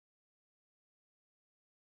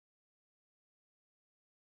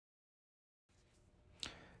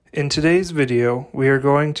In today's video, we are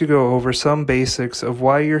going to go over some basics of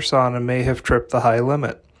why your sauna may have tripped the high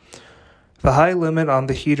limit. The high limit on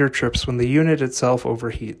the heater trips when the unit itself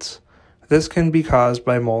overheats. This can be caused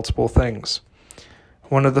by multiple things.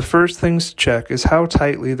 One of the first things to check is how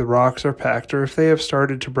tightly the rocks are packed or if they have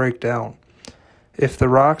started to break down. If the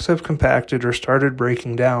rocks have compacted or started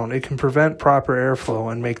breaking down, it can prevent proper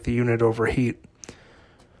airflow and make the unit overheat.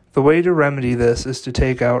 The way to remedy this is to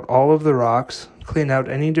take out all of the rocks, clean out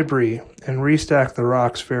any debris, and restack the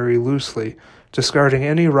rocks very loosely, discarding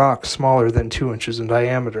any rocks smaller than 2 inches in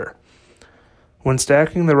diameter. When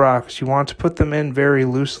stacking the rocks, you want to put them in very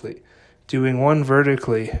loosely, doing one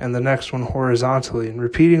vertically and the next one horizontally, and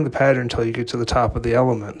repeating the pattern until you get to the top of the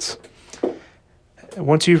elements.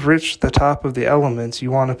 Once you've reached the top of the elements,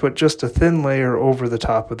 you want to put just a thin layer over the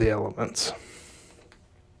top of the elements.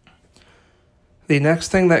 The next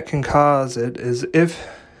thing that can cause it is if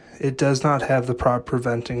it does not have the proper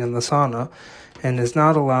venting in the sauna and is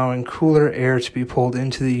not allowing cooler air to be pulled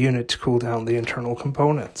into the unit to cool down the internal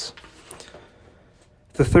components.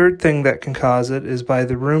 The third thing that can cause it is by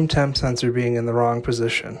the room temp sensor being in the wrong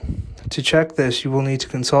position. To check this, you will need to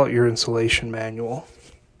consult your installation manual.